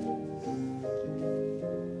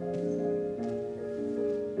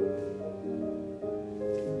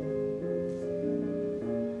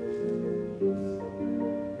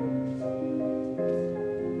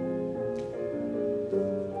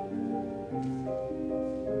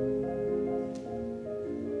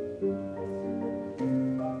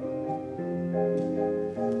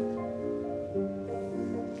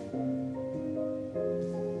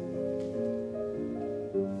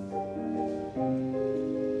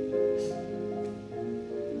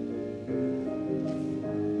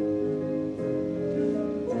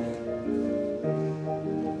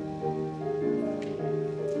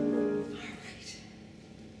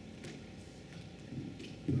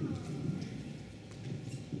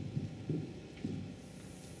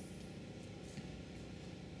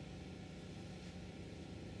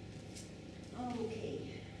 Okay,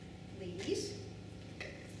 ladies.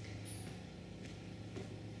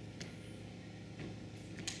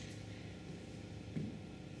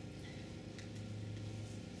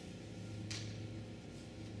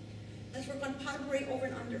 Let's work on pas de bourrée over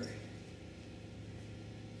and under.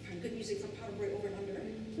 Find good music for pas de bourrée over and under.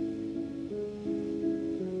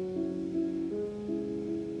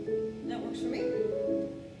 That works for me.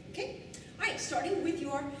 Okay. All right, starting with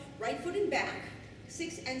your right foot and back.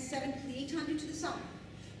 6 and 7 plie tendu to the side.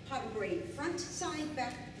 Pas de bourrée, front, side,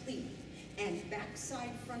 back, plie. And back,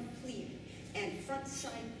 side, front, plie. And front,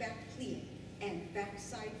 side, back, plie. And back,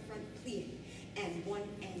 side, front, plie. And 1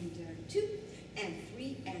 and 2 and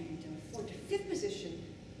 3 and 4 to 5th position.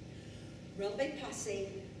 Releve passe,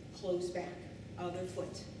 close back, other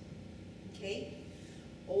foot. Okay?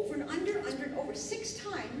 Over and under and over 6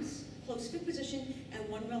 times, close 5th position, and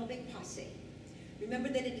 1 releve passe. Remember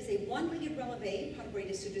that it is a one-legged releve, pas de bourrée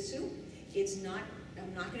dessous. It's not,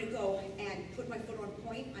 I'm not going to go and put my foot on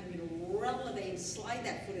point. I'm going to releve and slide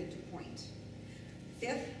that foot into point.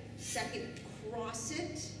 5th, 2nd, cross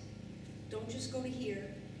it. Don't just go to here.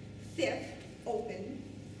 5th, open.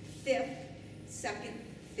 5th, 2nd,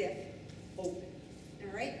 5th, open.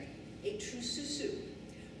 All right? A trousseau.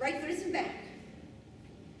 Right foot is in back.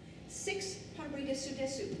 6, pas de bourrée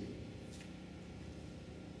dessous.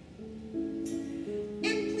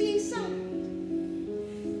 And plie some.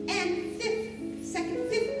 And 5th, 2nd,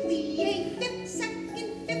 5th, plie. 5th, 2nd,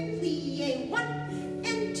 5th, plie. 1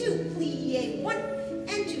 and 2, plie. 1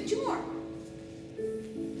 and 2. 2 more.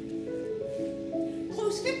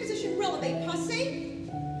 Close 5th position, releve passe.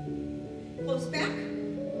 Close back,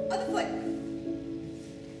 other foot.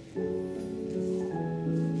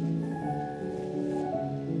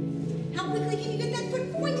 How quickly can you get that foot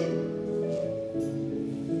pointed?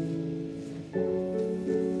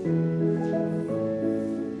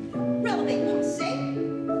 Releve passe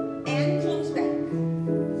and close back.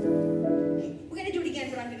 Okay, we're going to do it again,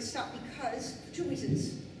 but I'm going to stop because, for 2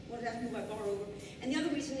 reasons. One is I have to move my bar over, and the other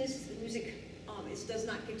reason is the music does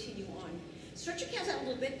not continue on. Stretch your calves out a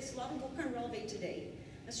little bit. It's a lot of work on releve today.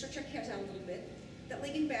 Let's stretch our calves out a little bit. That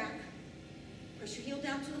leg in back. Press your heel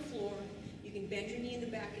down to the floor. You can bend your knee in the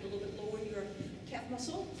back, get a little bit lower in your calf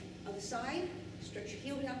muscle. Other side. Stretch your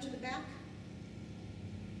heel down to the back.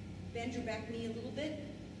 Bend your back knee a little bit.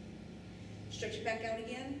 Stretch it back out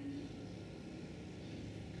again.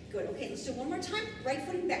 Good. Okay, let's do it one more time. Right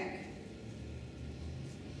foot and back.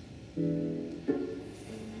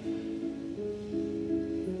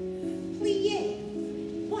 Plie.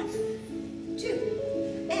 1,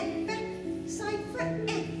 2, and back, side, front,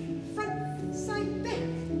 and front, side, back.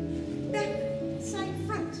 Back, side,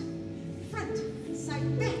 front,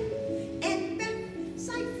 side, back, and back,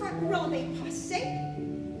 side, front, releve passe.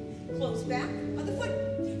 Close back, other foot.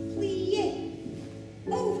 Plie.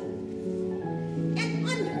 Over. And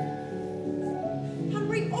under. Pas de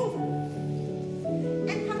bourrée over.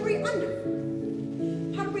 And pas de bourrée under.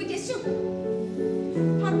 Pas de bourrée dessous.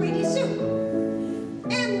 Pas de bourrée dessous.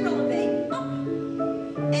 And releve up.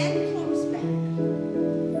 And close back.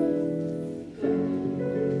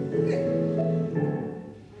 Good. Good.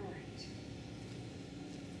 All right.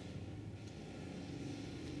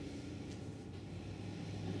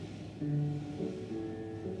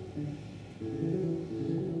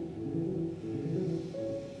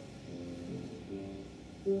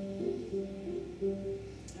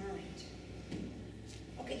 All right.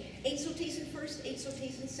 Okay, 8 sautés in first, 8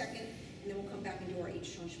 sautés in second, and then we'll come back and do our 8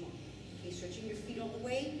 changements. Okay, stretching your feet all the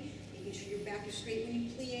way, making sure your back is straight when you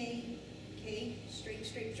plie. Okay, straight,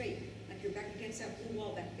 straight, straight, like your back against that blue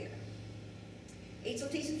wall back there. 8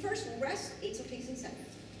 sautés in first, we'll rest, 8 sautés in second.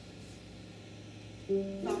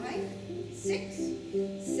 5, 6,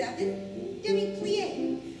 7, demi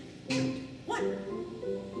plie, and 1.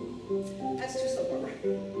 That's too slow, Barbara.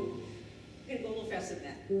 We're going to go a little faster than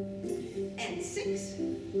that. And 6,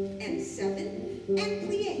 and 7, and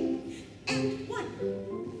plie, and 1,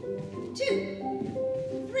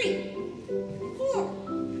 2, 3, 4,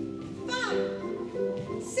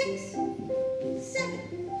 5, 6, 7,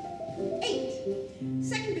 8.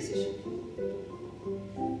 Second position.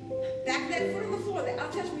 Back that foot on the floor. The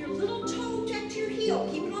outtouch from your little toe jack to your heel.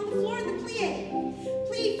 Keep it on the floor in the plie.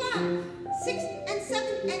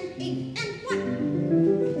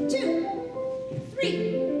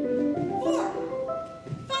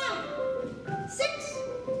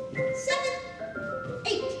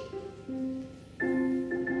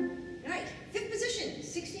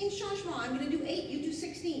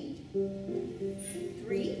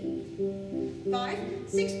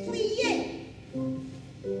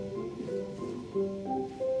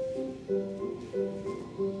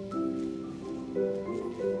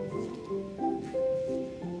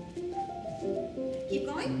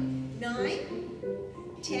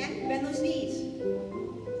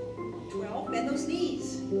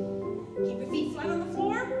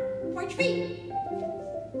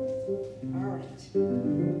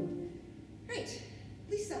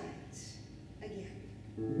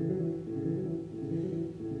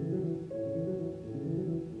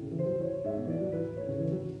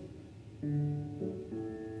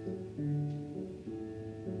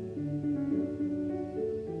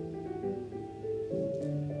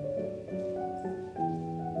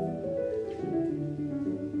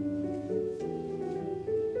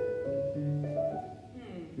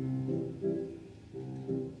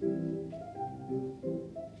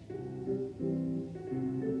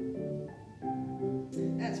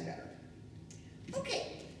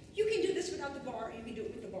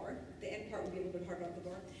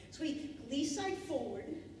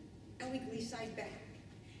 glissade back.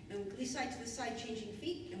 And we glissade to the side, changing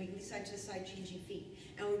feet, and we glissade to the side, changing feet.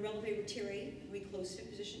 And we releve, retire, and we close fit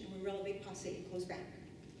position, and we releve, passe, and close back.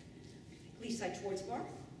 Glissade towards barre,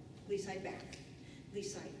 glissade back.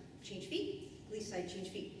 Glissade, change feet, glissade, change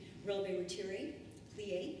feet. Releve, retire,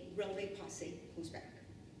 plie, releve, passe, close back.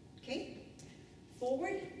 Okay?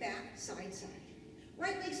 Forward, back, side, side.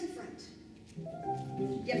 Right leg's in front.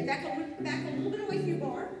 Yeah, back a little bit away from your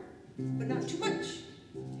bar, but not too much.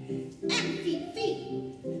 And feet, feet,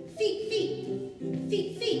 feet, feet,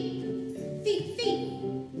 feet, feet, feet, feet.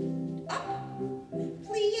 Up,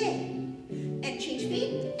 plie, and change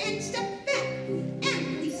feet, and step back,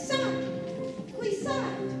 and glissade,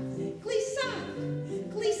 glissade,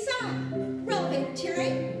 glissade, glissade. Releve, retire,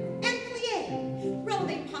 and plie.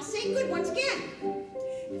 Releve, passe, good, once again.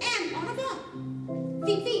 And en avant.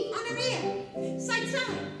 Feet, feet, en arrière. Side,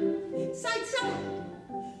 side, side, side.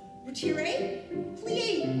 Retire,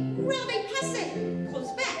 plie, releve, passe,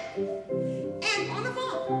 close back. And en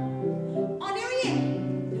avant. En arrière.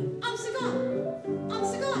 En second.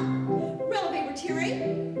 Releve, retire,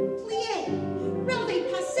 plie, releve,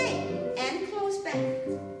 passe, and close back.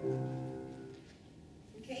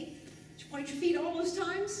 Okay? Did you point your feet all those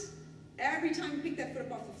times? Every time you pick that foot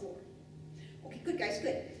up off the floor. Okay, good guys,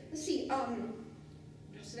 good. Let's see, what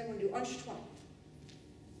else did I want to do? Enche-toi.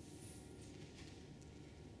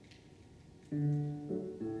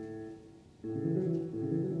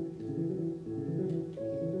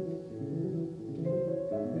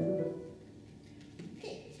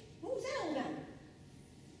 Okay, what was that all about?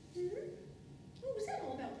 What was that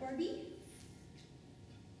all about, Barbie?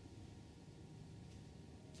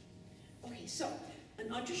 Okay, so an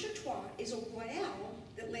enche-toi is a royale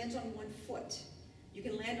that lands on one foot. You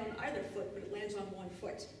can land on either foot, but it lands on one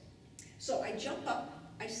foot. So I jump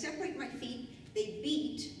up, I separate my feet, they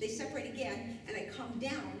beat, they separate again, and I come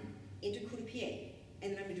down into coup de pied.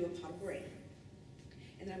 And then I'm going to do a pas de bourrée.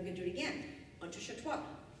 And then I'm going to do it again. Enche-toi,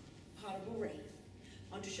 pas de bourrée.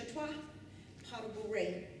 Enche-toi, pas de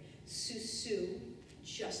bourrée. Sous,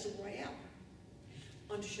 just a royale.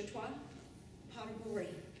 Enche-toi, pas de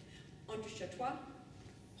bourrée. Enche-toi,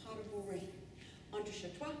 pas de bourrée.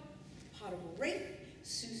 Enche-toi, pas de bourrée.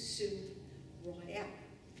 Sous, royale.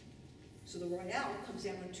 So the royale comes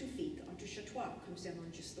down on 2 feet. The enche-toi comes down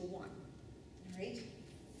on just the one. All right?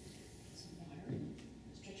 Some water.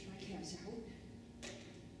 Stretch my calves out.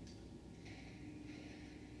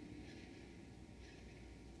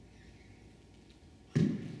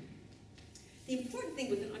 The important thing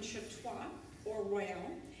with an enche-toi or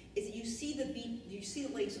royale is that you see the beat, you see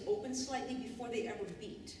the legs open slightly before they ever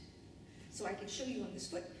beat. So I can show you on this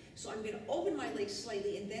foot. So I'm going to open my legs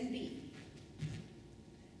slightly and then beat.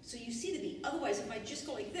 So you see the beat. Otherwise, if I just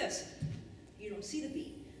go like this, you don't see the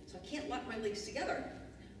beat. So I can't lock my legs together.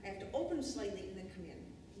 I have to open them slightly and then come in.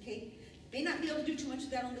 Okay? May not be able to do too much of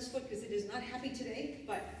that on this foot because it is not happy today,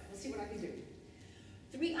 but let's see what I can do.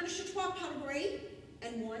 3 enche-toi, pas de bourrée,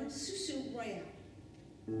 and 1 sous royale.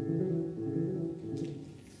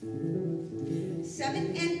 7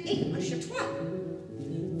 and 8 enche-toi,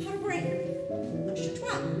 pas de bourrée.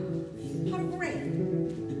 Enche-toi, pas de bourrée.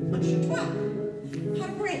 Enche-toi, pas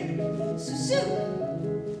de bourrée. Sous,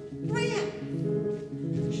 royale.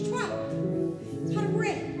 Enche-toi, pas de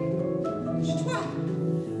bourrée. Enche-toi,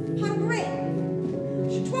 pas de bourrée.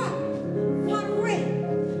 Enche-toi, pas de bourrée.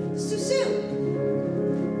 Sous,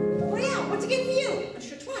 royale. Once again for you.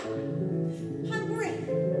 Enche-toi, pas de bourrée.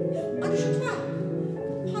 Enche-toi,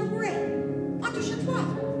 pas de bourrée. Enche-toi,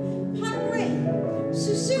 pas de bourrée.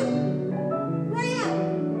 Sous,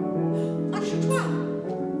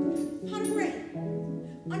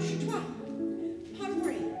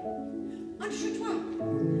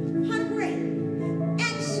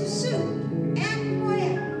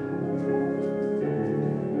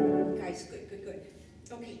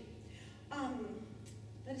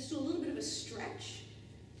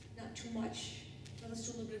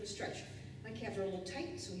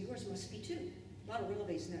 so yours must be too. A lot of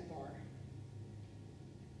releves in that bar.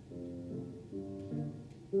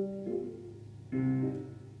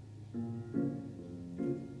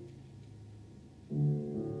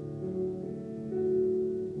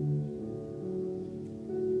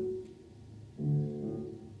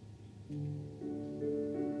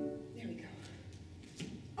 There we go.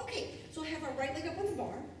 Okay, so I have our right leg up on the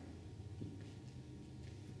bar.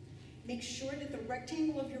 Make sure that the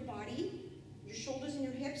rectangle of your body, your shoulders and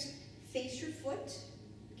your hips, face your foot,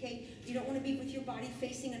 okay? You don't want to be with your body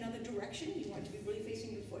facing another direction. You want it to be really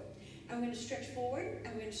facing your foot. And we're going to stretch forward,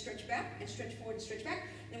 and we're going to stretch back, and stretch forward, and stretch back.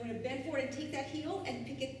 Then we're going to bend forward and take that heel and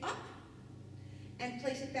pick it up, and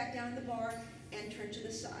place it back down in the bar, and turn to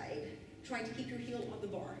the side. trying to keep your heel on the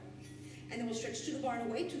bar. And then we'll stretch to the bar and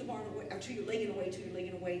away, to the bar and away, to your leg and away, to your leg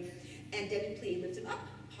and away. And demi-plie, lift it up,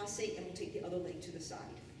 passe, and we'll take the other leg to the side.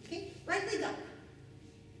 Okay? Right leg up.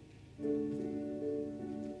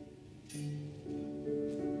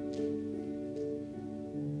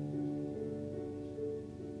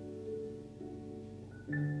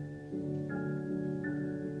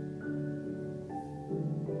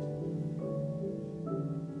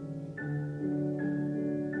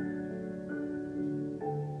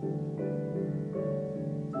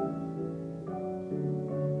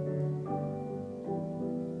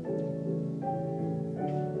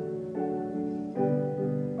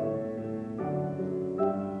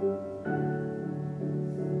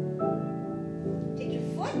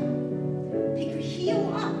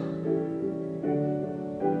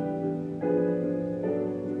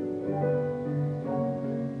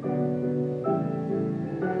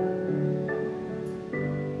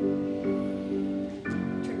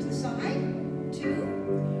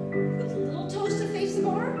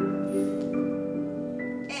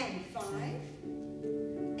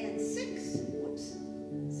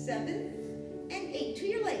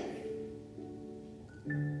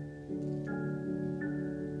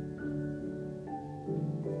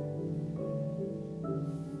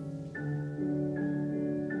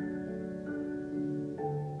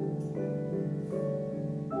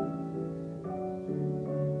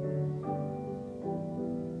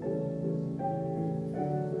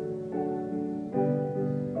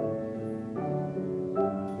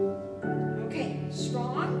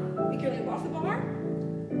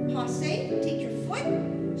 Take your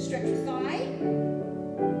foot, stretch your thigh.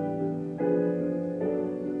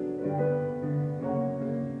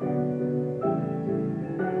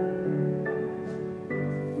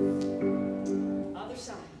 Other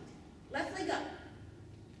side. Left leg up.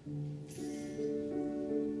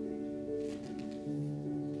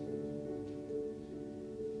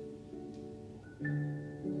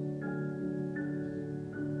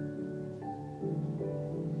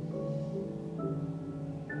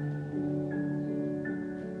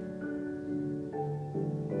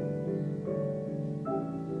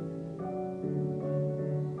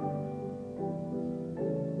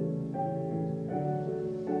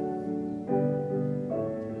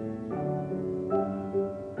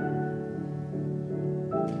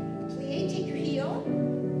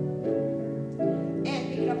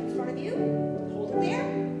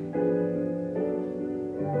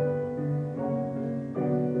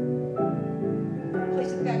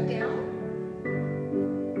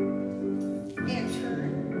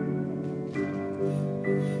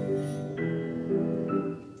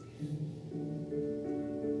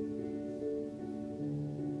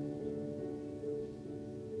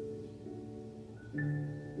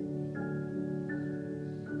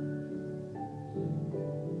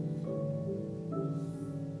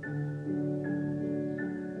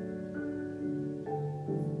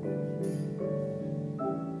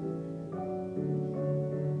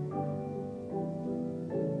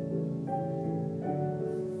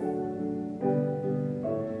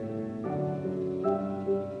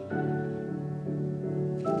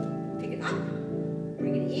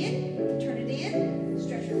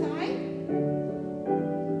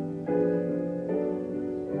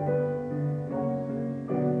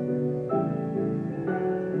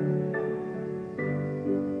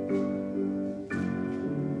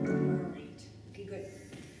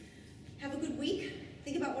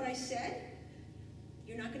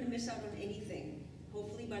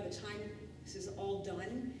 By the time this is all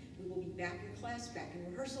done, we will be back in class, back in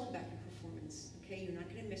rehearsal, back in performance. Okay, you're not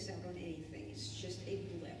going to miss out on anything. It's just a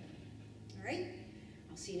blip. All right?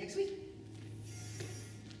 I'll see you next week.